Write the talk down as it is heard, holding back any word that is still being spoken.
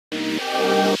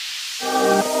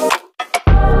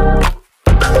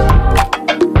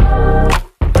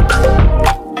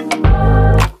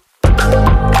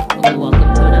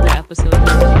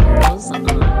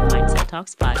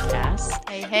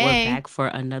back for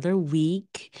another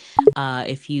week.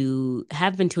 If you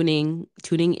have been tuning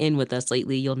in with us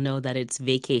lately, you'll know that it's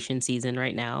vacation season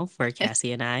right now for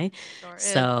Cassie and I. Sure is.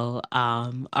 So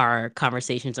our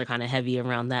conversations are kind of heavy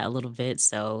around that a little bit.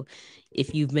 So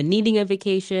if you've been needing a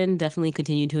vacation, definitely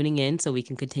continue tuning in so we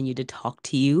can continue to talk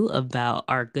to you about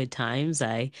our good times.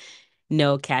 I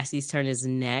know Cassie's turn is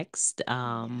next.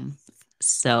 Yes.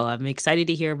 So I'm excited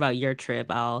to hear about your trip.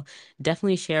 I'll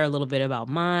definitely share a little bit about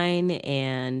mine,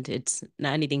 and it's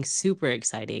not anything super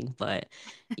exciting, but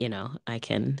I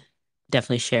can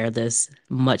definitely share this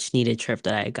much needed trip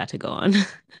that I got to go on.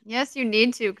 Yes, you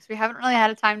need to because we haven't really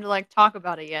had a time to talk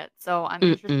about it yet. So I'm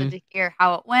interested Mm-mm. to hear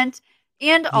how it went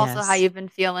and also how Yes. you've been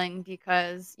feeling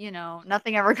because,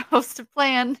 nothing ever goes to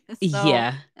plan. So,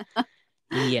 Yeah.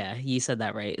 Yeah, you said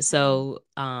that right. Mhm. So,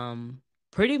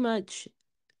 pretty much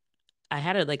I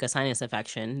had like a sinus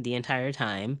infection the entire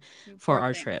time You for poor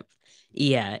our thing. trip.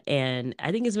 Yeah, and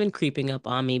I think it's been creeping up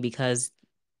on me because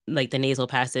like the nasal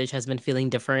passage has been feeling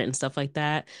different and stuff like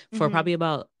that for Mhm. probably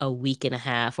about a week and a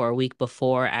half or a week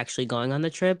before actually going on the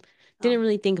trip. Oh, Didn't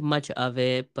really think much of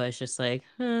it, but it's just like,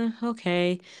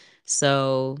 okay.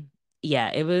 So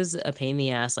yeah, it was a pain in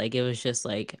the ass. Like it was just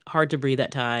like hard to breathe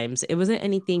at times. It wasn't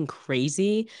anything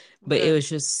crazy, but it good. was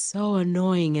just so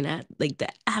annoying and at like the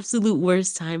absolute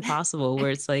worst time possible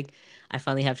where it's like I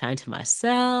finally have time to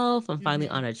myself. I'm finally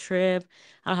Mhm. on a trip.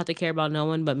 I don't have to care about no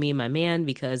one but me and my man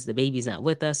because the baby's not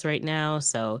with us right now.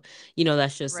 So,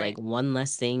 that's just like Right. one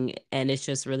less thing. And it's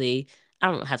just really,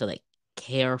 I don't have to like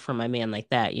care for my man like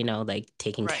that, like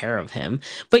taking Right, care right. of him.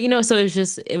 But, so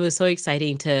it was so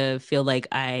exciting to feel like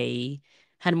I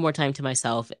had more time to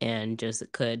myself and just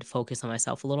could focus on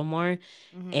myself a little more.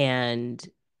 Mhm. And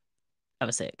I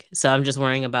was sick. So I'm just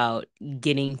worrying about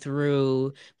getting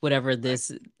through whatever Right.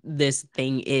 this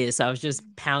thing is. So I was just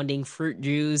pounding fruit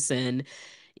juice and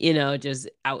just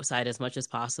outside as much as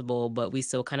possible. But we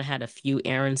still kind of had a few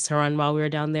errands to run while we were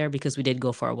down there because we did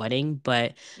go for a wedding,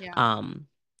 but Yeah. um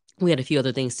we had a few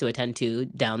other things to attend to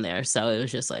down there. So it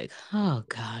was just like, oh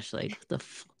gosh, like what the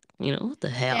what the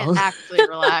Can't hell? actually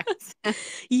relax.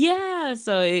 Yeah,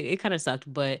 so it kind of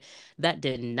sucked, but that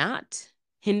did not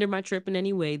hinder my trip in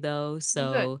any way though. Well,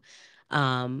 good. So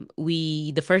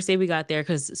we the first day we got there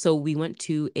we went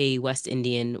to a West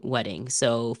Indian wedding.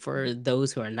 So Mhm. for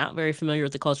those who are not very familiar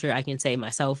with the culture, I can say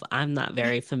myself, I'm not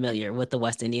very familiar with the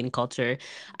West Indian culture.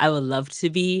 I would love to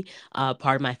be.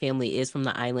 Part of my family is from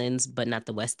the islands, but not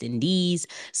the West Indies.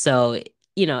 So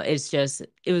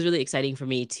it was really exciting for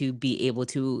me to be able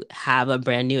to have a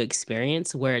brand new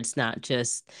experience where it's not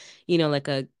just, like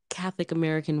a Catholic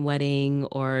American wedding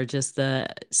or just the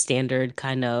standard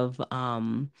kind of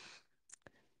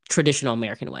traditional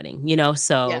American wedding, Yeah.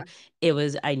 So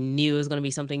I knew it was going to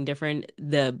be something different.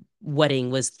 The wedding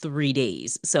was 3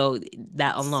 days. So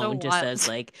that That's so alone just wild. says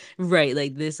like, right,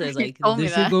 like this says You like, told me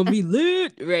this is that. going to be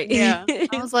lit, right? Yeah.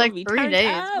 I was It's going like, to be 3 turned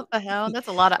days? What up. the hell? That's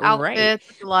a lot of Right. outfits,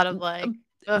 that's a lot of, Uh,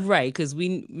 ugh. Right, because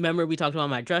we remember we talked about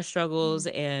my dress struggles,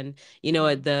 Mhm, and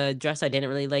what mhm. the dress I didn't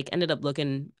really like ended up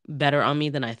looking better on me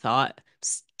than I thought.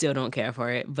 Still don't care for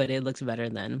it, but it looks better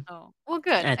than Oh, well,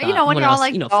 good. I thought When when you're I all,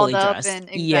 was, dolled fully up dressed. and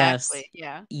Yes, exactly,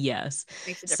 yeah, yes.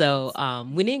 makes a So,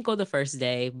 difference. we didn't go the first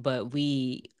day, but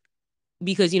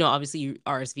because obviously you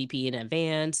RSVP in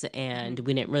advance and Mhm.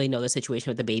 we didn't really know the situation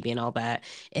with the baby and all that,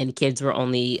 and kids were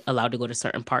only allowed to go to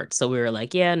certain parts, so we were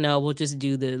like, yeah, no, we'll just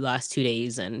do the last 2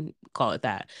 days and call it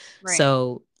that. Right.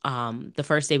 So the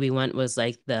first day we went was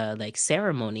like the like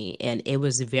ceremony, and it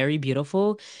was very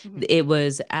beautiful. Mhm. It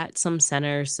was at some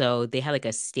center, so they had like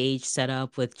a stage set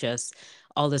up with just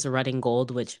all this red and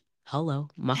gold, which hello,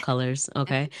 my colors,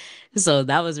 okay. So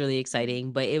that was really Mhm.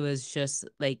 exciting, but it was just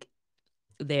like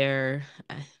their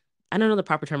I don't know the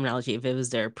proper terminology, if it was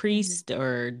their Mhm. priest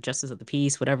or justice of the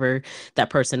peace, whatever that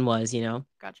person was,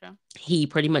 Gotcha. he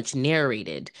pretty much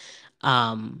narrated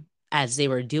as they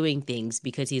were doing things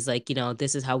because he's like,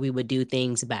 this is how we would do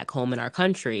things back home in our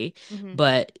country, Mhm.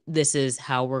 but this is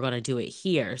how we're going to do it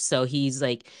here. So he's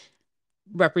like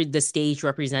the stage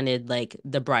represented like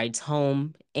the bride's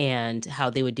home and how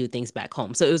they would do things back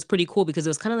home. So it was pretty cool because it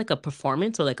was kind of like a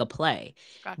performance or like a play,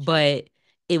 Gotcha. but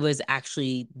it was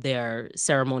actually their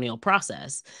ceremonial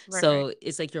process. Right, right. So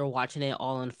it's like you're watching it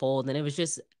all unfold, and it was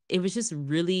just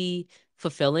really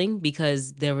fulfilling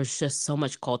because there was just so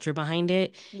much culture behind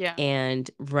it. Yeah. And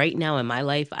right now in my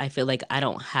life, I feel like I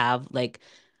don't have like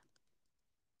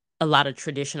a lot of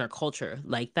tradition or culture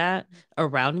like that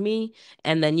around me.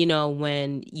 And then,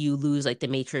 when you lose like the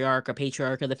matriarch or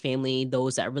patriarch of the family,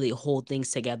 those that really hold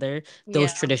things together, Yeah,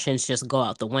 those traditions just go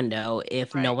out the window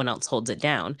if no right. one else holds it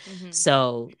down. Mhm.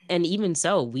 So, and even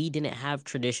so, we didn't have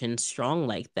traditions strong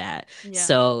like that. Yeah.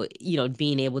 So,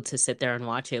 being able to sit there and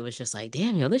watch it was just like,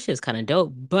 damn, this shit's kind of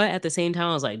dope. But at the same time,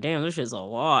 I was like, damn, this shit's a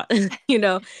lot,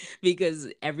 because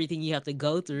everything you have to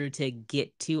go through to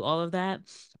get to all of that.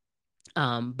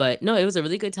 But no, it was a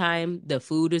really good time. The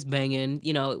food was banging.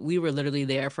 We were literally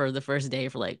there for the first day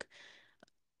for like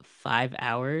 5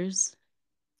 hours.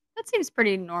 That seems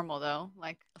pretty normal though.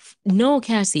 Like, No,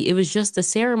 Cassie, it was just the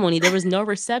ceremony. There was no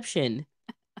reception.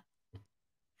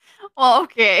 well,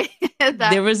 okay.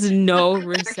 That There was that's no like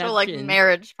the actual like reception.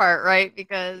 marriage part, right?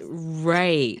 Because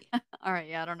Right. all right,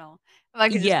 yeah, I don't know if I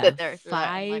could just Yeah, sit there through that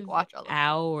and like 5 watch all the food.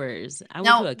 hours. I went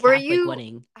to Now, a were Catholic you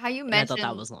wedding how you and I thought that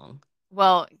mentioned was long.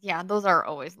 well, yeah, those are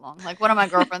always long. Like one of my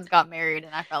girlfriends got married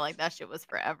and I felt like that shit was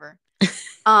forever.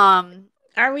 Um,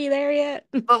 Are we there yet?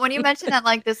 but when you mentioned that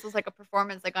like this was like a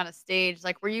performance like on a stage,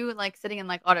 like were you like sitting in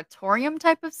like auditorium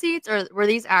type of seats or were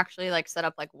these actually like set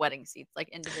up like wedding seats, like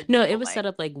No, it individual was like set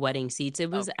up like wedding seats. It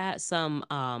was okay. at some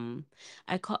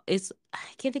I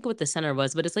can't think of what the center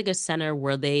was, but it's like a center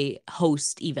where they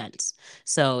host events.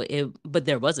 But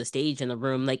there was a stage in the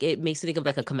room. Like it makes me think of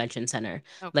like a Gotcha. convention center.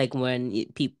 Okay. Like when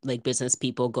people like business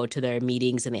people go to their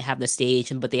meetings and they have the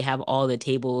stage but they have all the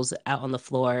tables out on the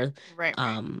floor, Right,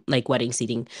 right. like wedding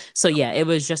seating. So yeah, Okay. it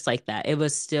was just like that. It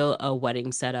was still a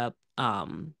wedding setup.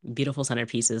 Beautiful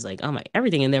centerpieces, like oh my,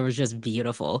 everything in there was just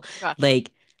beautiful. Gotcha.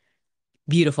 Like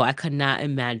beautiful. I could not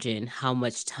imagine how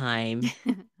much time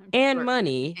I'm and sure.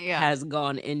 money Yeah. has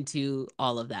gone into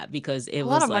all of that because it A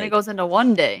lot was of money like goes into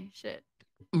one day. Shit.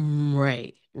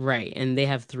 right, right. And they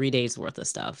have 3 days worth of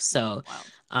stuff. That's So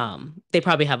wild. they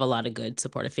probably have a lot of good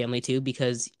supportive family too,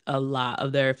 because a lot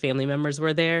of their family members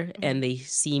were there Mhm. and they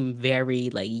seem very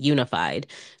like unified.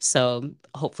 So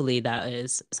hopefully that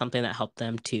is something that helped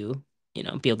them to,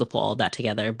 be able to pull all that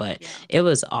together. But Yeah. it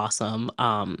was awesome.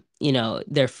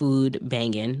 Their food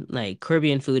banging, like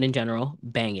Caribbean food in general,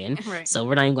 banging. Right. So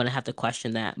we're not even gonna have to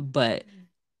question that. But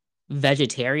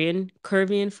vegetarian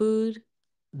Caribbean food,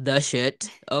 the shit.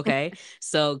 Okay.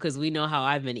 So, because we know how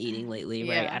I've been eating lately,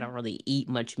 right? I Yeah. don't really eat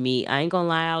much meat. I ain't gonna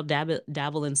lie, I'll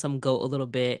dabble in some goat a little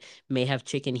bit, may have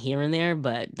chicken here and there,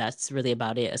 but that's really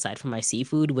about it aside from my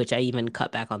seafood, which I even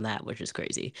cut back on that, which is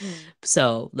crazy. Mm.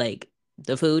 So, like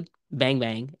the food, bang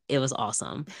bang, it was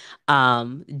awesome.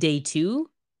 Day two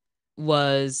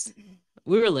was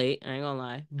we were late, I ain't gonna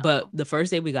lie, but Oh. the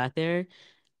first day we got there,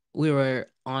 we were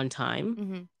on time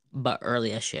Mhm. but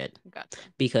early as shit Gotcha.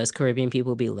 because Caribbean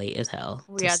people be late as hell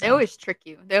Well, to yeah, they stuff. always trick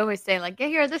you. They always say like, "Get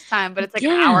here this time," but it's like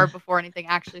an hour Yeah. before anything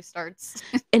actually starts.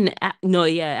 And no,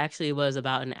 yeah, actually, it was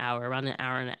about an hour, around an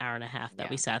hour and a half that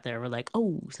we Yeah. sat there. We're like,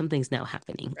 oh, something's now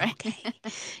happening. Right. Okay.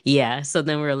 Yeah. So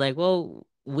then we were like, well,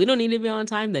 we don't need to be on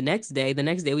time the next day. The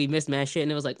next day we missed mad shit.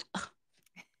 And it was like,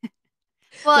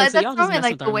 Well, so that's y'all just normally, mess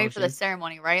like, with our the way for the emotions.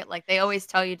 ceremony, right? Like, they always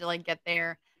tell you to, like, get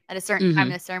there at a certain time,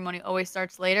 Mm-hmm. and the ceremony always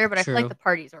starts later, but I feel like the True.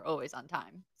 parties are always on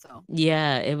time, so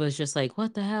Yeah, it was just like,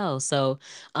 what the hell? So,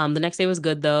 the next day was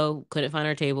good though. Couldn't find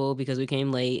our table because we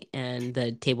came late and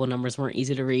the table numbers weren't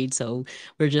easy to read. So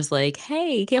we're just like,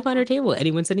 hey, can't find our table.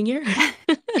 Anyone sitting here?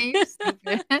 you're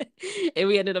stupid. And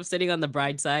we ended up sitting on the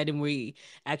bride side and we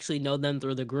actually know them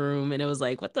through the groom. And it was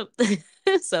like, what the?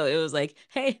 So it was like,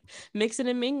 hey, mixing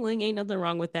and mingling, ain't nothing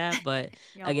wrong with that. But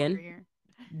Y'all over again, here.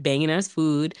 banging ass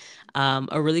food,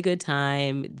 a really good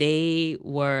time. They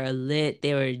were lit.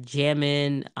 They were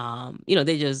jamming.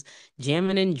 They just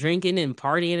jamming and drinking and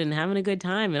partying and having a good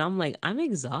time. And I'm like, I'm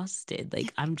exhausted.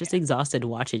 Like I'm just Yeah. exhausted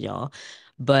watching y'all.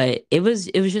 But it was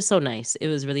just so nice. It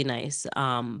was really nice.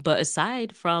 But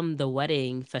aside from the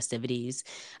wedding festivities,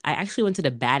 I actually went to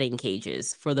the batting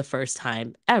cages for the first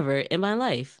time ever in my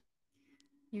life.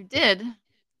 You did?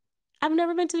 I've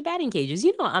never been to the batting cages.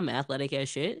 I'm athletic as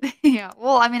shit. Yeah,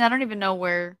 well, I mean, I don't even know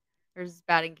where there's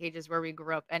batting cages where we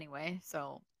grew up anyway,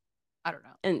 so I don't know,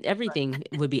 And but everything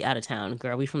would be out of town,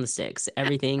 girl. We from the sticks.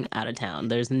 Everything out of town.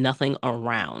 There's nothing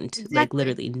around. Like exactly.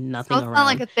 literally So nothing it's not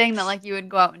like around. a thing that, like, you would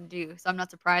go out and do, so I'm not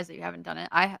surprised that you haven't done it.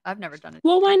 I've never done it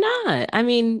Well, either. why not? I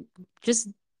mean, just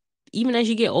even as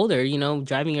you get older,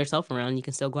 driving yourself around, you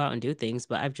can still go out and do things.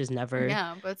 But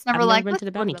Yeah, but it's I've never never like, been to "Let's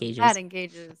the go to batting the cages. batting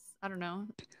cages." I don't know.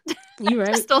 I You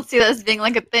just right? don't see that as being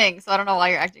like a thing, so I don't know why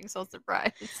you're acting so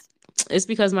surprised. It's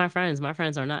because my friends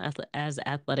are not as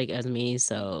athletic as me.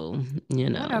 So you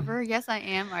know, Whatever. Yes, I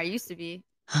am. I used to be.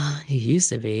 it used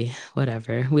to be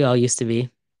whatever. We all used to be.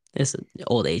 It's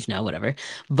old age now, whatever.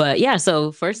 But yeah,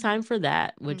 so first time for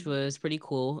that, which Mhm. was pretty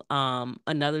cool.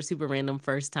 Another super random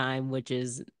first time, which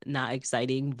is not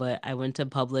exciting, but I went to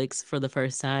Publix for the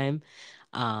first time.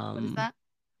 What is Um, that?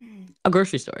 Mm. a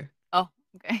grocery store. Oh,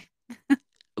 okay.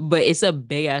 But it's a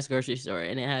big ass grocery store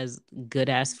and it has good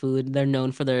ass food. They're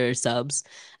known for their subs.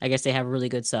 I guess they have really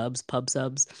good subs, pub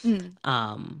subs.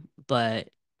 Mm. But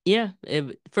yeah,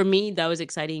 for me that was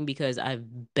exciting because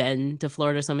I've been to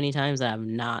Florida so many times that I've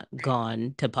not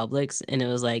gone to Publix, and it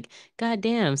was like, God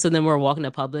damn. So then we're walking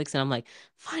to Publix and I'm like,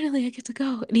 finally I get to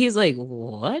go. And he's like,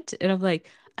 what? And I'm like,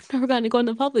 I've never gotten to go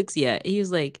into Publix yet. He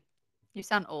was like, You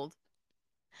sound old.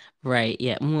 right,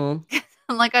 yeah, well,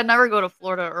 I'm like, I'd never go to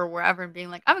Florida or wherever and being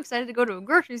like, I'm excited to go to a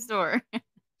grocery store.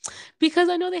 because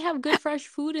I know they have good fresh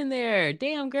food in there.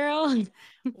 Damn, girl.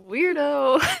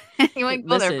 Weirdo. You might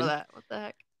go there for Listen, that. What the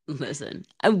heck? listen.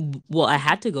 Well, I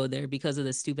had to go there because of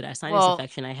the stupid ass sinus Well,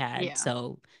 infection I had. yeah,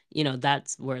 So,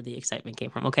 that's where the excitement came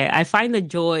from. Okay. I find the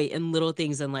joy in little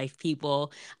things in life,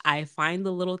 people. I find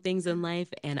the little things in life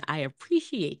and I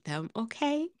appreciate them.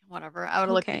 Okay. whatever. I would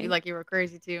have looked at you Okay. like you were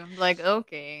crazy too. I'm like,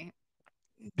 okay,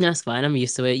 That's fine. I'm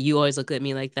used to it. You always look at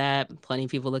me like that. Plenty of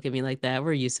people look at me like that.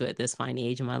 We're used to it at this fine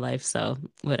age in my life. So,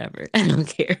 whatever. I don't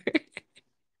care.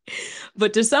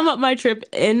 But to sum up my trip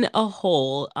in a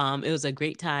whole, it was a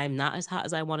great time. Not as hot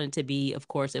as I wanted it to be. Of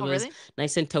course, it oh was really?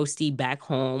 nice and toasty back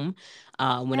home,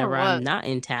 Yeah, it whenever I'm was. not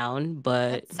in town.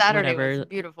 But That Saturday was whatever,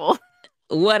 beautiful.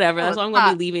 whatever. It That's was why I'm gonna be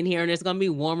hot. leaving here, and it's gonna be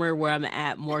warmer where I'm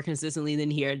at more consistently than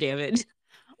here. Damn it,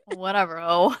 Whatever.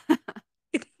 Oh,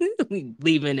 we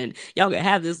leaving, and y'all gonna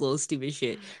have this little stupid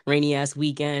shit. Rainy ass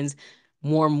weekends,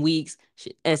 warm weeks,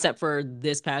 whatever. except for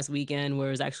this past weekend where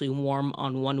it was actually warm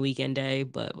on one weekend day.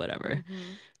 But whatever. Mhm.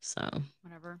 So.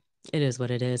 Whatever. It is what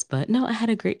it is. But no, I had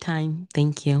a great time.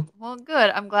 Thank you. Well, good.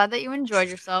 I'm glad that you enjoyed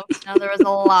yourself. I know there was a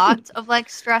lot of like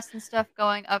stress and stuff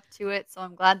going up to it, so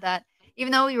I'm glad that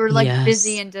even though you were like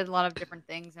busy Yes. and did a lot of different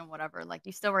things and whatever, like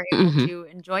you still were able Hmm. to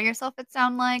enjoy yourself, it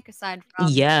sound like, aside from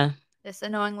Yeah. this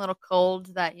annoying little cold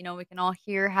that, we can all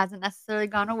hear hasn't necessarily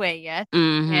gone away yet.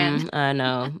 And I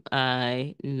know.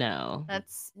 I know.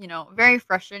 that's, very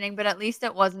frustrating, but at least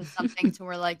it wasn't something to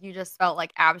where like you just felt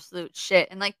like absolute shit.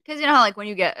 And like, cause you know how like when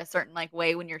you get a certain like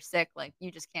way when you're sick, like you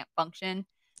just can't function.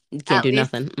 Can't At do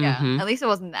least, nothing. yeah, Hmm. at least it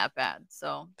wasn't that bad.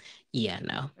 So Yeah,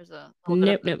 no. there's a little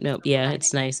bit of Nope, a nope, nope. silver Yeah,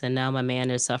 it's lining. nice. And now my man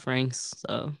is suffering.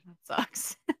 So That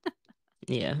sucks.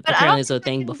 yeah. But I don't Apparently it's think a that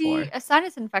thing can be before. a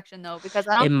sinus infection though, because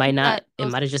I It don't might think not, that it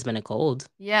those might have just been a cold.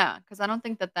 yeah, because I don't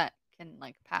think that that can,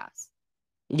 like, pass.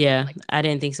 Yeah, Like I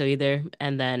didn't think so either.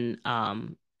 And then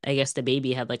I guess the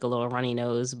baby had like a little runny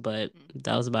nose, but mm,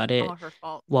 that was about all it her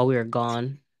fault. while we were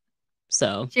gone.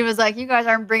 So She was like, "You guys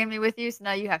aren't bringing me with you, so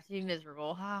now you have to be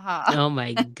miserable. Ha ha." oh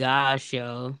my gosh,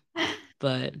 yo.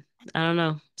 But I don't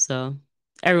know. So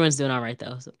everyone's doing all right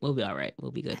though. So we'll be all right.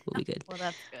 We'll be good. We'll be good. Well,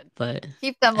 that's good. But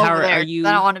Keep them how over are there because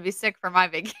I don't you? wanna be sick for my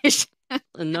vacation.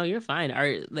 No, you're fine. Are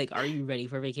you ready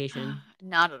for vacation?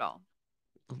 Not at all.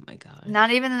 Oh my God.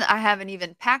 Not even I haven't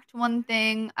even packed one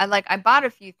thing. I bought a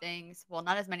few things, well,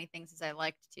 not as many things as I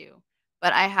liked to,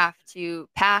 but I have to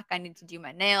pack, I need to do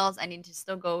my nails, I need to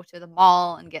still go to the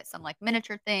mall and get some, like,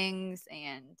 miniature things,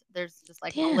 and there's just,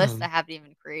 like, a list I Damn. haven't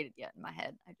even created yet in my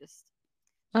head.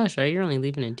 Oh, sure. You're only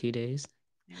leaving in 2 days.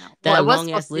 You know, well, That it was long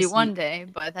supposed ass to be list you. one day,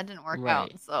 but that didn't work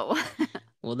out, Right. so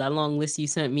Well, that long list you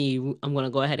sent me, I'm gonna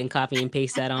go ahead and copy and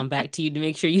paste that on back to you to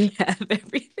make sure you have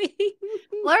everything.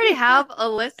 well, I already have a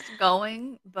list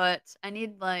going, but I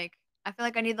feel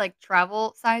like I need, like,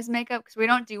 travel size makeup because we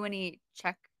don't do any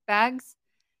check bags.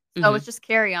 So Hmm. it's just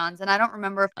carry-ons, and I don't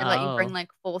remember if they let you bring, Oh. like,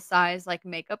 full size, like,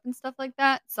 makeup and stuff like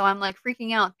that, so I'm, like,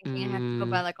 freaking out thinking I have to go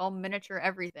buy, Mm. like, all miniature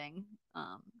everything, 'cause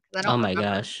I Oh don't my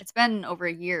remember. gosh. It's been over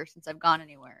a year since I've gone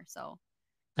anywhere, so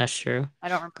That's true. I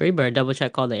don't remember. Girl, you better double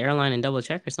check, call the airline and double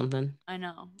check or something. I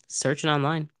know. Search it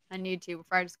online. I need to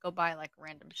before I just go buy, like,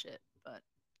 random shit, but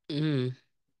Mm.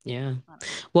 Yeah. I don't know.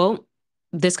 Well,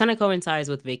 this kind of coincides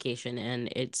with vacation, and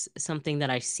it's something that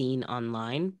I've seen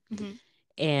online. Mhm.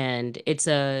 And I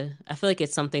feel like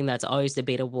it's something that's always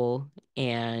debatable.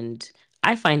 And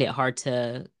I find it hard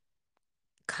to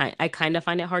I kind of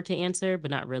find it hard to answer, but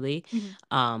not really.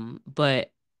 Mhm.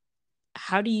 But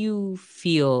how do you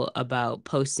feel about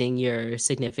posting your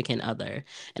significant other?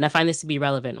 And I find this to be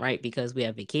relevant, right? Because we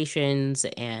have vacations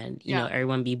and, Yeah.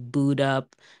 everyone be booed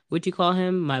up. What'd you call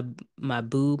him? My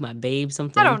boo, my babe, I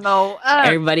something. don't know. I don't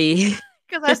Everybody.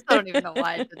 'cause I still don't even know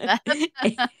why I did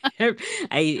that.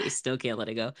 I still can't let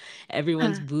it go.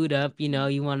 Everyone's booed up,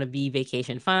 you want to be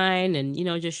vacation fine and,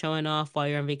 just showing off while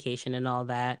you're on vacation and all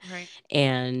that. Right.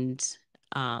 And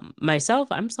Myself,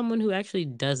 I'm someone who actually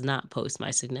does not post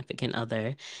my significant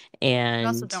other. I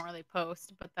also And don't really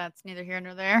post, but that's neither here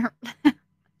nor there.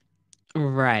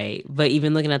 right. But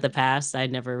even looking at the past, I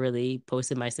never really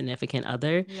posted my significant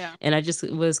other. Yeah, And I just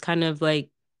was kind of like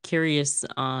curious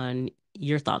on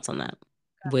your thoughts on that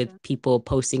with gotcha. people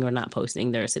posting or not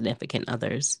posting their significant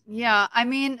others. Yeah, I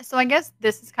mean, so I guess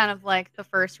this is kind of like the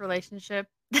first relationship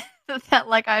that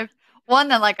like I've one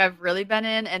that like I've really been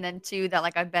in, and then two that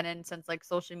like I've been in since like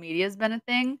social media has been a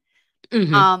thing.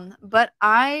 Mm-hmm. But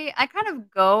I kind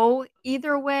of go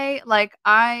either way. Like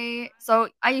I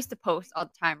used to post all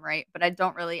the time, right? But I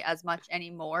don't really as much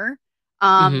anymore.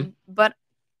 Mm-hmm. But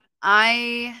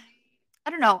I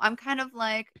don't know. I'm kind of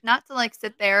like not to like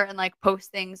sit there and like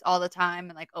post things all the time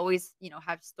and like always,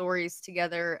 have stories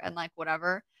together and like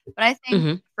whatever. But I think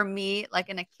Mm-hmm. for me, like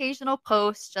an occasional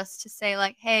post just to say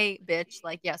like, "Hey, bitch,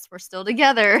 like yes, we're still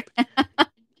together."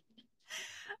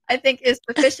 I think is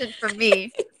sufficient for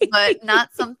me, but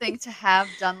not something to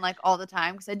have done, like, all the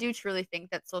time. Because I do truly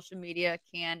think that social media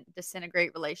can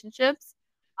disintegrate relationships,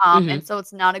 and Mm-hmm. so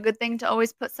it's not a good thing to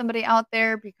always put somebody out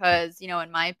there because,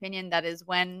 in my opinion, that is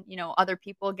when, other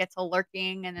people get to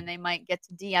lurking, and then they might get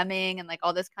to DMing and, like,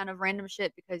 all this kind of random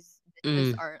shit because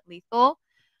bitches Mm. are lethal.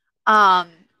 Um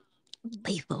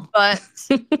Lethal. but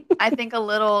I think a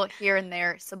little here and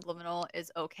there subliminal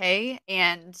is okay,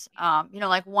 and,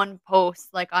 like, one post,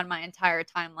 like, on my entire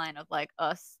timeline of, like,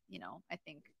 us, I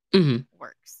think Mm-hmm.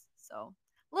 works. So,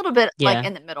 a little bit, like, Yeah.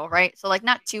 in the middle, right? So, like,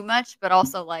 not too much, but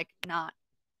also, like, not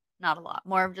a lot.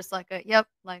 More of just like a, "Yep,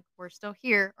 like, we're still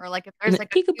here," or, like, if there's,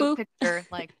 like, a cute Peekaboo. picture,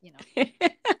 like,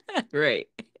 Right.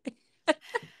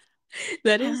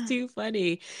 That is too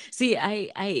funny. See,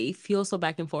 I feel so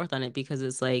back and forth on it because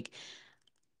it's like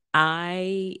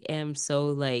I am so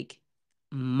like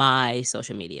my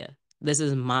social media. This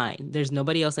is mine. There's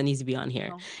nobody else that needs to be on here.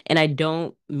 No. And I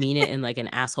don't mean it in like an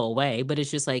asshole way, but it's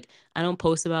just like I don't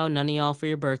post about none of y'all for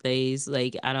your birthdays.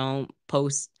 Like I don't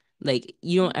post like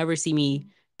you don't ever see me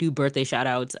do birthday shout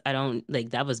outs. I don't like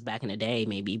that was back in the day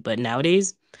maybe, but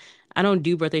nowadays I don't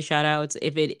do birthday shout outs.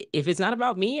 If it's not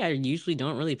about me, I usually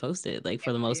don't really post it like for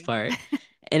Can't the with most you. part.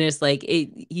 And it's like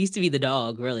it used to be the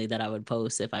dog really that I would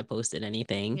post if I posted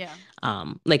anything. Yeah.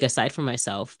 Like aside from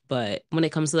myself. But when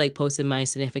it comes to like posting my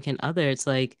significant other, it's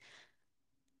like,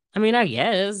 I mean, I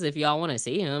guess if y'all want to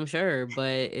see him, sure. But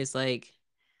it's like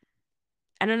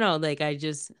I don't know, like I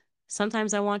just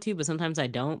sometimes I want to, but sometimes I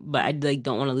don't. But I like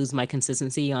don't want to lose my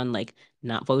consistency on like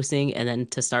not posting and then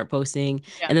to start posting.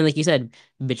 Yeah, And then like you said,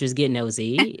 bitches get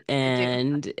nosy they do.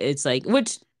 and it's like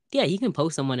which yeah, you can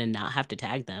post someone and not have to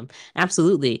tag them.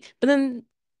 Absolutely. But then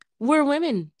we're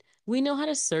women. We know how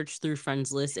to search through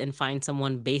friends lists and find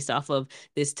someone based off of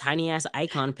this tiny ass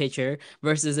icon picture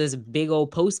versus this big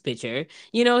old post picture.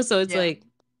 So it's Yeah, like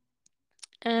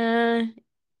uh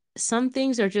some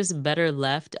things are just better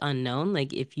left unknown.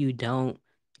 Like if you don't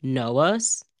know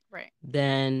us, right.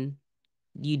 then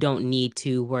you don't need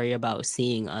to worry about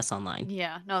seeing us online.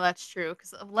 Yeah, no, that's true.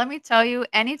 Because let me tell you,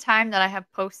 anytime that I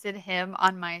have posted him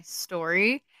on my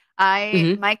story, I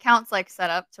Hmm. my account's, like, set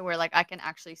up to where, like, I can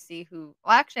actually see who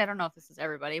well, actually, I don't know if this is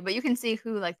everybody, but you can see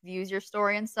who, like, views your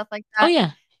story and stuff like Oh that,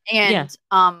 yeah. Yeah.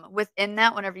 and, within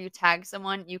that, whenever you tag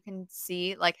someone, you can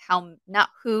see, like, how m not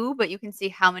who, but you can see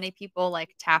how many people,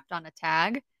 like, tapped on a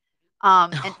tag.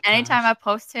 And Oh anytime I gosh.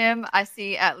 post him, I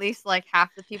see at least, like, half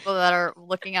the people that are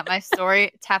looking at my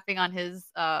story tapping on his,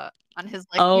 like,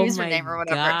 Oh my username or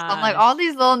whatever. So I'm like, "All gosh.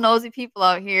 these little nosy people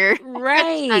out here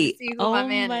trying to Right. see who my Oh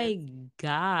man is." my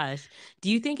gosh. Do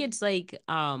you think it's like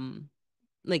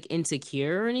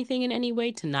insecure or anything in any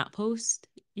way to not post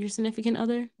your significant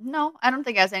other? No, I don't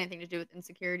think it has anything to do with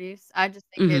insecurities. I just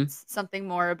think Mm-hmm. it's something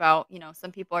more about,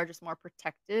 some people are just more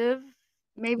protective,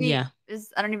 maybe Yeah.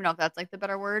 is I don't even know if that's, like, the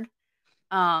better word.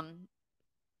 Um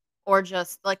Or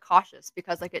just, like, cautious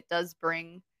because, like, it does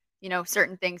bring,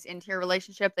 certain things into your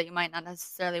relationship that you might not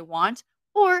necessarily want,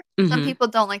 or some Mm-hmm. people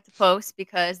don't like to post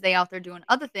because they out there doing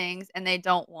other things and they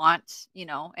don't want,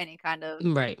 any kind of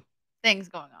Right. things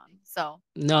going on. So,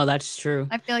 No, that's true.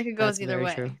 I feel like it That's goes either very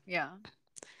true. way. Yeah.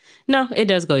 No, it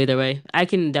does go either way. I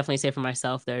can definitely say for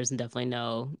myself, there's definitely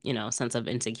no sense of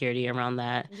insecurity around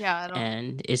that. Yeah, I don't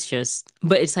And it's just,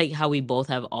 but it's like how we both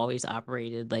have always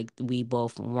operated. Like we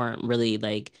both weren't really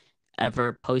like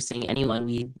ever posting anyone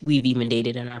we've even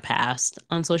dated in our past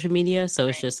on social media. So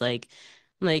it's right. just like,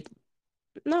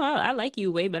 no, I like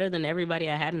you way better than everybody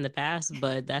I had in the past,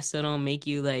 but that still don't make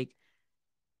you like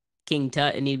King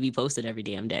Tut and need to be posted every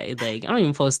damn day. Like I don't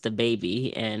even post the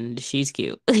baby and she's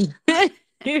cute.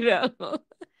 you know.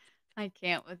 I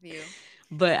can't with you.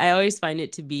 But I always find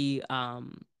it to be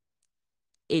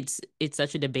it's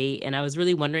such a debate, and I was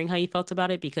really wondering how you felt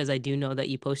about it because I do know that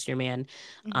you post your man.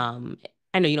 Mhm. Um,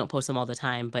 I know you don't post him all the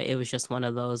time, but it was just one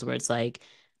of those where it's like,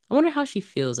 I wonder how she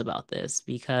feels about this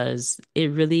because it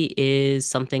really is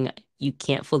something you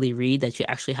can't fully read that you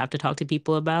actually have to talk to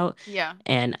people about. Yeah.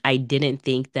 And I didn't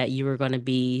think that you were going to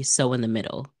be so in the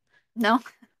middle. No?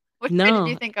 Which way did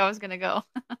you No, think I was gonna go?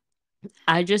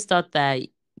 I just thought that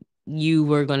you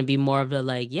were going to be more of the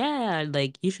like, yeah,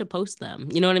 like you should post them.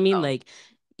 You know what I mean? Oh, Like,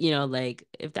 like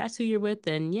if that's who you're with,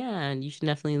 then yeah, you should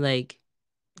definitely like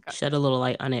shed a gotcha. little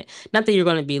light on it. Not that you're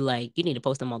going to be like, you need to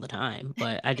post them all the time,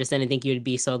 but I just didn't think you'd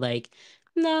be so like,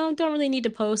 no, don't really need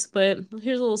to post, but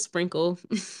here's a little sprinkle.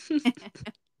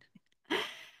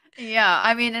 Yeah,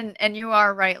 I mean, and you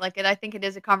are right. Like, I think it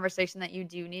is a conversation that you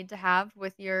do need to have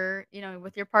with your,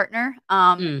 with your partner.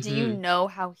 Do you hmm know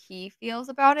how he feels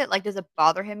about it? Like, does it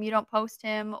bother him you don't post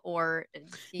him, or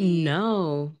does he?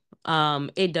 No.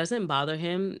 It doesn't bother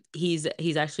him. He's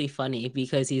actually funny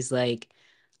because he's like,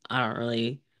 I don't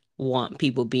really want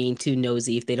people being too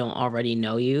nosy if they don't already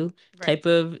know you Right. type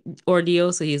of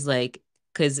ordeal. So he's like,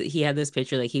 because he had this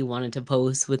picture like he wanted to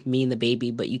post with me and the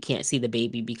baby, but you can't see the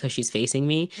baby because she's facing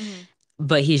me. Hmm.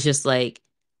 But he's just like,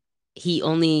 he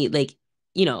only like,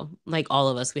 like all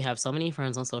of us, we have so many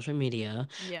friends on social media,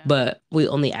 Yeah. but we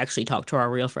only actually talk to our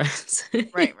real friends,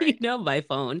 Right. Right. by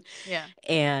phone. Yeah.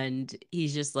 And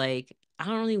he's just like, I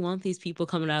don't really want these people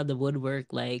coming out of the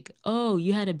woodwork like, oh,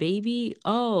 you had a baby?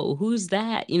 Oh, who's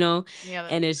that? Yeah.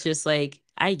 That's And it's true. just like,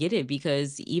 I get it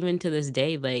because even to this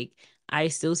day, like, I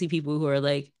still see people who are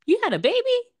like, you had a baby?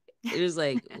 It was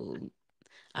like, "Well,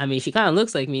 I mean, she kind of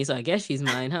looks like me, so I guess she's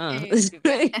mine, huh?" You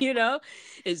stupid. you know?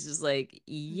 It's just like,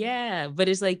 Mhm. yeah, but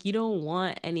it's like you don't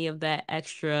want any of that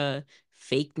extra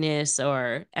fakeness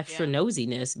or extra Yeah.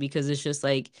 nosiness because it's just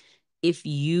like if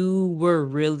you were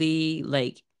really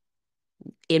like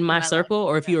in In my my life. circle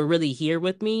or if Yeah. you were really here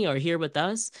with me or here with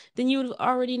us, then you would have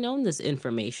already known this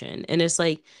information. And it's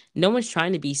like no one's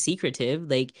trying to be secretive.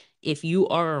 Like if you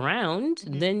are around,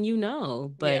 Hmm. then you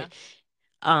know. Yeah.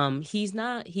 But he's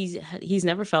not he's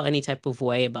never felt any type of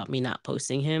way about me not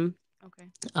posting him.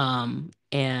 Okay.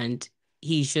 And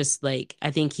he's just like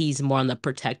I think he's more on the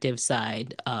protective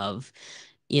side of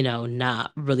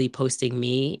not really posting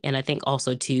me, and I think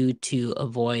also to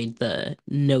avoid the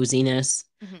nosiness,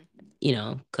 Hmm.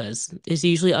 because it's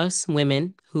usually us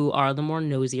women who are the more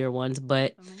nosier ones,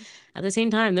 but Women. at the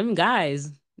same time them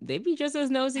guys, they be just as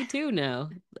nosy too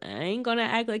now. I ain't gonna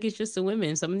act like it's just the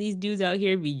women. Some of these dudes out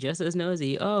here be just as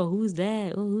nosy. Oh, who's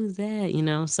that? Oh, who's that?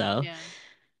 So Yeah.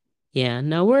 yeah,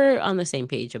 no, we're on the same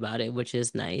page about it, which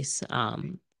is nice.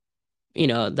 Great.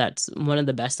 That's one of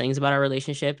the best things about our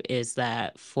relationship is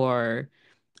that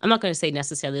I'm not going to say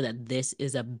necessarily that this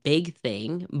is a big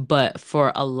thing, but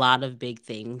for a lot of big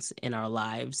things in our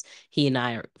lives, he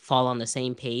and fall on the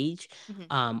same page,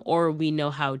 Hmm. or we know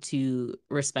how to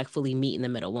respectfully meet in the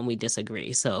middle when we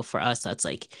disagree. So for us, that's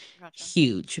like Gotcha.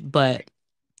 huge. Great. But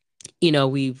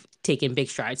we've taken big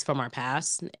strides from our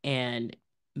past and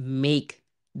make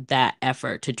that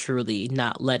effort to truly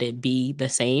not let it be the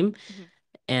same Hmm.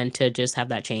 and to just have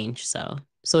that change. So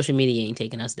social media ain't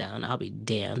taking us down. I'll be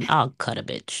damned. I'll cut a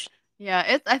bitch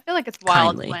Yeah, I feel like it's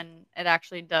wild kindly. when it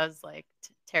actually does, like,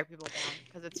 t tear people down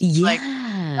because it's just, like,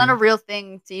 it's not Yeah. a real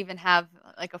thing to even have,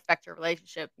 like, affect your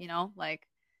relationship, you know? Like,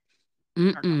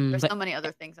 I don't know. Mm-mm. There's so But many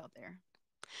other things out there.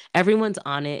 everyone's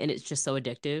on it and it's just so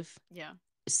addictive. Yeah.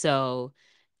 So,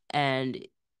 and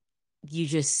you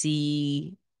just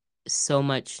see so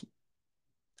much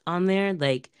on there,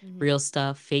 like Mhm. real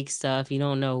stuff, fake stuff. You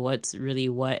don't know what's really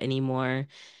what anymore.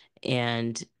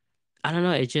 And I don't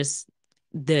know, it just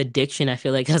the addiction I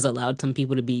feel like has allowed some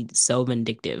people to be so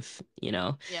vindictive.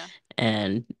 Yeah.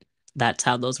 And that's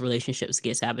how those relationships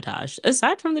get sabotaged.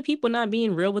 Aside from the people not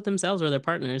being real with themselves or their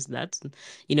partners, that's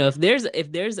Yeah.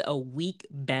 if there's a weak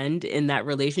bend in that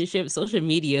relationship, social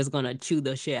media is gonna chew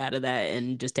the shit out of that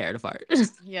and just tear it apart.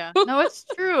 Yeah. No, it's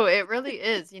true. It really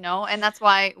is, and that's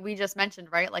why we just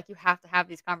mentioned, right? Like, you have to have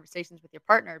these conversations with your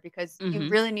partner because you hmm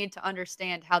really need to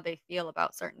understand how they feel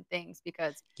about certain things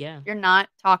because Yeah, if you're not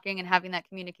talking and having that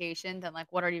communication, then,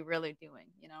 like, what are you really doing,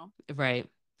 you know? right.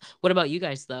 What about you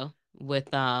guys though? With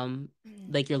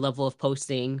like your level of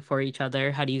posting for each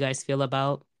other, how do you guys feel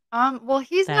about Well,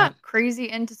 he's not that? crazy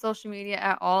into social media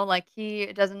at all. Like, he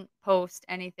doesn't post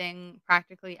anything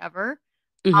practically ever.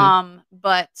 hmm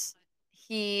But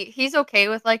he's okay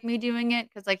with, like, me doing it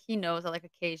because, like, he knows that, like,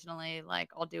 occasionally, like,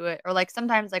 I'll do it or, like,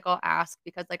 sometimes, like, I'll ask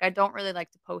because, like, I don't really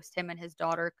like to post him and his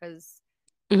daughter because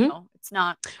hmm it's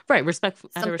not Right, respect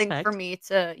out of something for respect. me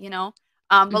to.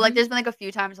 But like Mhm. there's been like a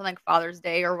few times on like Father's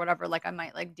Day or whatever, like I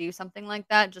might like do something like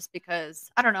that just because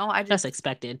I don't know, I just That's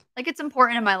expected. like it's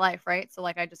important in my life, right? So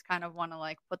like I just kind of want to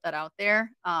like put that out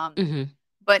there. Mhm.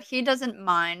 But he doesn't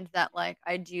mind that like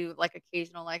I do like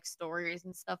occasional like stories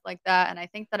and stuff like that. And I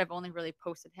think that I've only really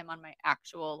posted him on my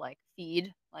actual like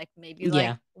feed, like maybe like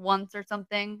Yeah. once or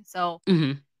something. So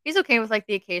Mhm. he's okay with like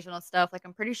the occasional stuff. Like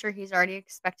I'm pretty sure he's already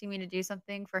expecting me to do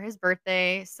something for his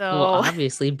birthday. Well, So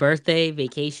obviously, birthday,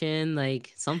 vacation,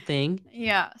 like something.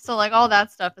 yeah, so like all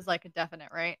that stuff is like a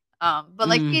definite, right? But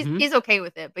like he's Mhm. he's okay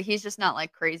with it, but he's just not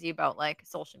like crazy about like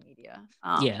social media.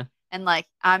 Yeah. And like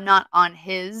I'm not on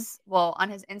his on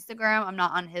his Instagram, I'm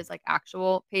not on his like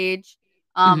actual page.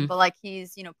 Mhm. But like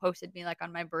he's, posted me like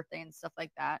on my birthday and stuff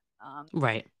like that.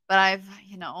 Right. But I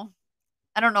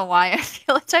don't know why I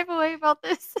feel a type of way about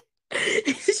this.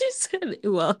 She said,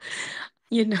 well,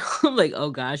 I'm like, oh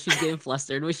gosh, she's getting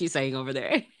flustered. What's she saying over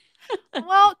there?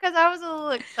 Well, because I was a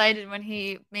little excited when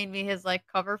he made me his like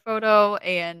cover photo,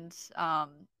 and well,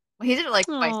 he did it like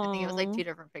twice. I think it was like two Oh,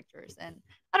 different pictures, and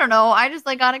I don't know. I just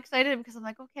like got excited because I'm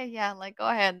like, okay, yeah, like go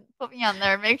ahead, put me on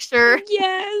there, make sure.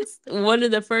 yes. One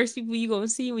of the first people you gonna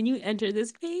see when you enter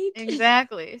this page.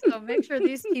 Exactly. So make sure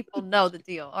these people know the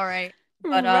deal. All right.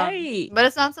 Right. But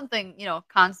it's not something,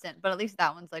 constant, but at least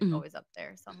that one's like Mhm. always up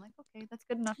there. So I'm like, okay, that's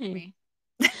good enough for Hey. me.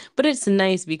 But it's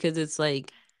nice because it's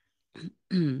like,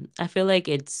 I feel like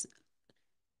I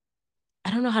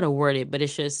don't know how to word it, but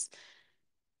it's just,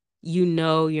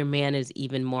 your man is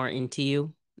even more into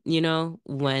you, Yeah.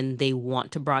 when they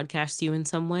want to broadcast you in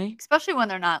some way. Especially when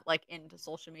they're not like into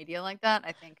social media like that.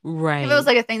 I think if it was Right.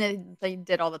 like a thing that they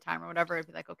did all the time or whatever, it'd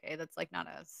be like, okay, that's like not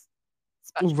as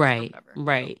special or Right. whatever. So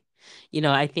Right.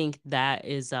 I think that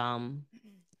is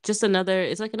just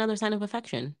it's like another sign of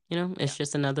affection, yeah. it's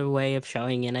just another way of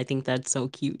showing it. And I think that's so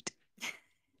cute.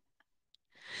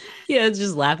 Yeah, it's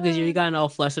just laugh because you got all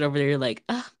flustered over there. You're like,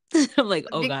 ah. I'm like,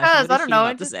 oh gosh, Because what I is don't she know, it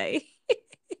about to just say?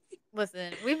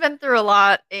 listen, we've been through a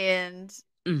lot and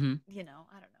Hmm. I don't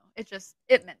know.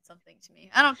 It meant something to me.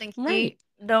 I don't think Right.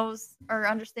 he knows or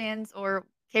understands or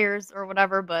cares or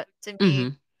whatever, but to me Hmm.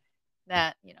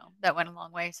 that went a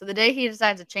long way. So the day he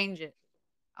decides to change it,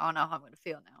 I don't know how I'm gonna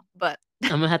feel now. But I'm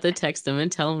gonna have to text him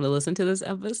and tell him to listen to this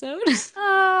episode.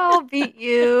 oh, I'll beat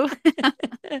you.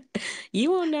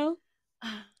 You won't know.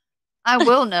 I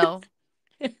will know.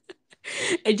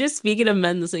 And just speaking of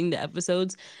men listening to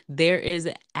episodes, there is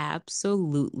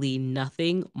absolutely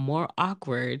nothing more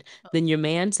awkward than your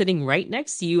man sitting right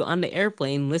next to you on the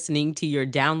airplane listening to your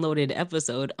downloaded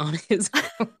episode on his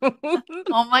phone,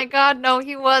 Oh my god, no,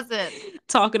 he wasn't.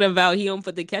 talking about he don't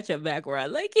put the ketchup back where I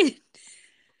like it.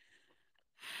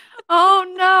 Oh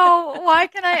no, why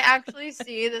can I actually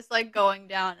see this like going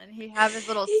down and he have his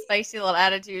little spicy little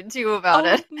attitude too about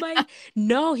Oh it? my,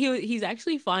 no, he's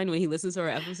actually fine when he listens to our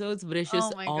episodes, but it's Oh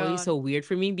just my always god. so weird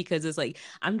for me because it's like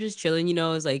I'm just chilling,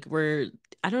 it's like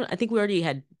I think we already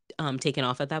had taken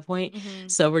off at that point. Mhm.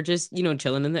 So we're just,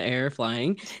 chilling in the air,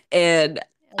 flying. And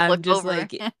Look I'm just over.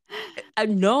 like I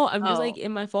know, I'm just like Oh.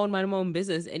 in my phone, minding my own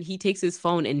business, and he takes his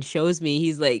phone and shows me.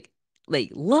 He's like,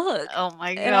 look. Oh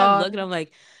my And I look god. and I'm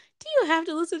like, do you have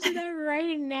to listen to that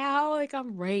right now? Like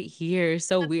I'm right here.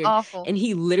 So That's weird. awful. And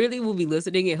he literally will be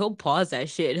listening and he'll pause that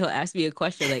shit and he'll ask me a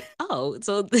question like, oh,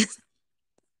 so this,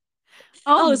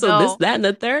 Oh oh, so this, no. that, and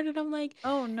the third. And I'm like,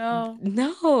 Oh no.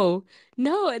 no,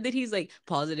 no. And then he's like,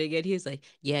 pause it again. He's like,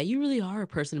 yeah, you really are a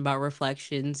person about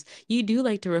reflections. You do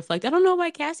like to reflect. I don't know why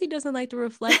Cassie doesn't like to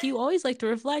reflect. You always like to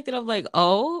reflect. And I'm like,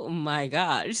 oh my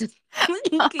gosh.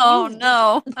 Can Oh you just,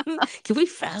 no. can we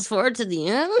fast forward to the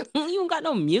end? You don't got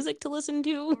no music to listen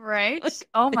to. Right? Like,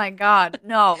 Oh my god.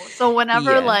 No. So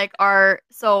whenever yeah. like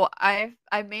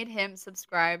I made him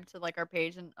subscribe to like our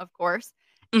page and of course.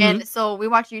 Hmm. And so we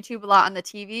watch YouTube a lot on the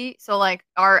TV. So like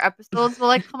our episodes will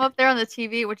like come up there on the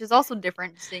TV, which is also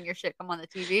different seeing your shit come on the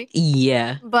TV.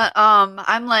 Yeah. But,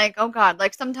 I'm like, "Oh god,"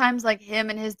 like, sometimes, like, him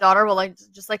and his daughter will, like,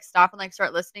 just, like, stop and, like,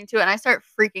 start listening to it, and I start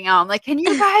freaking out. I'm like, "Can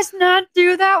you guys not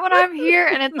do that when I'm here?"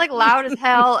 And it's, like, loud as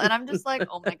hell, and I'm just like,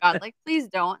 "Oh my god," like, "Please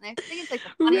don't." And I think it's, like,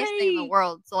 the funniest thing in the Right.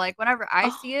 world. So, like, whenever I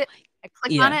Oh see it, my. I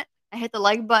click on Yeah. it, I hit the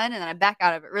like button, and then I back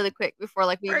out of it really quick before,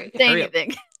 like, we even Right. say Hurry up.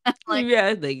 anything. Like,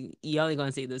 Yeah. Like y'all ain't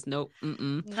gonna see this. Nope.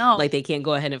 Mm-mm. "No." Like they can't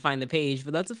go ahead and find the page,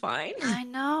 but that's fine. I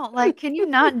know, like, can you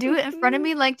not do it in front of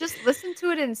me? Like, just listen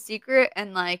to it in secret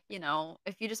and, like,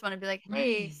 if you just wanna be like,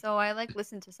 "Hey, Right. so I, like,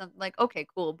 listened to something," like, okay,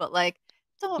 cool, but, like,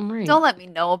 don't Right. let me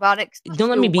know about it, Don't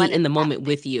let especially me be when in it's the moment happening.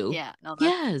 with you. Yeah, no, that's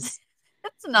Yes.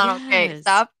 that's not okay, Yes.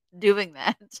 stop. doing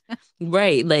that.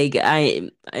 Right. Like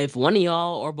if one of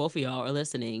y'all or both of y'all are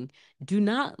listening, do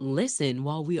not listen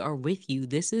while we are with you.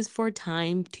 This is for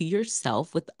time to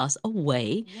yourself with us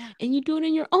away, Yeah, and you do it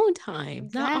in your own time,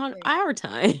 not on exactly. our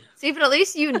time. See, but at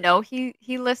least you know he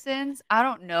listens. I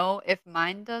don't know if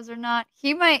mine does or not.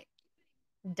 He might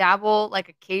dabble like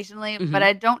occasionally, but Hmm.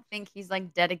 I don't think he's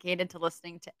like dedicated to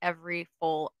listening to every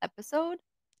full episode.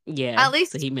 Yeah. At So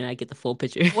least he may not get the full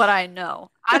picture. what I know.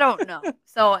 I don't know.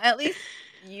 So at least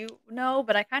you know,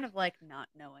 but I kind of like not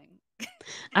knowing.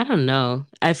 I don't know.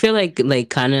 I feel like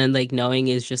kind of like knowing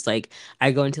is just like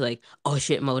I go into like oh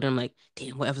shit mode. And I'm like,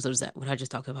 damn, what episode is that? What did I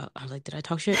just talk about? I was like, did I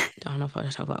talk shit? I don't know if I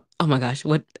talk about. Oh my gosh,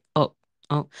 what? Oh,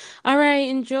 oh. All right,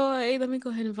 enjoy. Let me go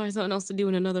ahead and find something else to do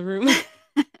in another room.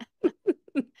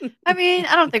 I mean,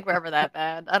 I don't think we're ever that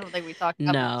bad. I don't think we talk that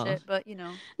much No, shit, but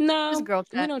just no, girl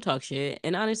we chat. don't talk shit.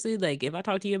 And honestly, like if I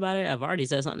talk to you about it, I've already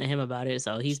said something to him about it,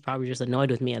 so he's probably just annoyed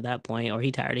with me at that point, or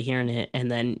he tired of hearing it, and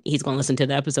then he's gonna listen to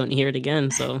the episode and hear it again.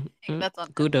 So That's on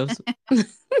kudos. him.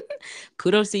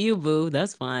 Kudos to you, boo.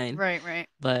 That's fine. Right, right.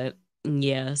 But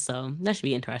yeah, so that should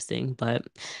be interesting. But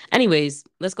anyways,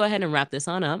 let's go ahead and wrap this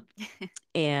on up.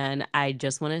 And I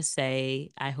just want to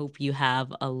say, I hope you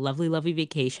have a lovely, lovely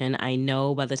vacation. I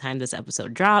know by the time this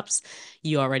episode drops,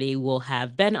 you already will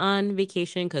have been on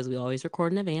vacation because we always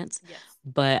record in advance. Yes,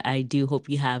 But I do hope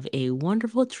you have a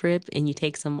wonderful trip and you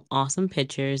take some awesome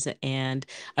pictures. And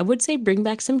I would say bring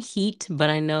back some heat, but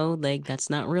I know like that's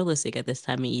not realistic at this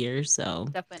time of year. So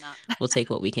definitely not. we'll take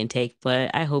what we can take.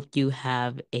 But I hope you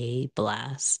have a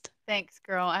blast. Thanks,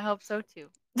 girl. I hope so too.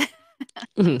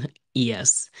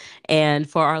 Yes. And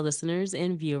for our listeners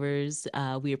and viewers,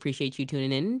 we appreciate you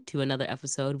tuning in to another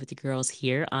episode with the girls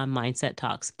here on Mindset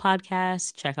Talks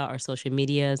podcast. Check out our social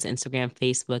medias Instagram,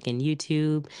 Facebook, and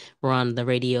YouTube. We're on the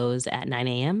radios at 9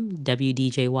 a.m.,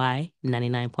 WDJY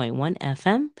 99.1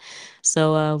 FM.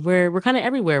 So we're kind of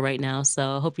everywhere right now.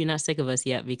 So I hope you're not sick of us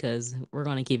yet because we're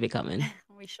going to keep it coming.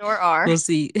 We sure are. We'll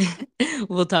see.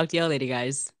 We'll talk to y'all later,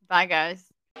 guys. Bye, guys.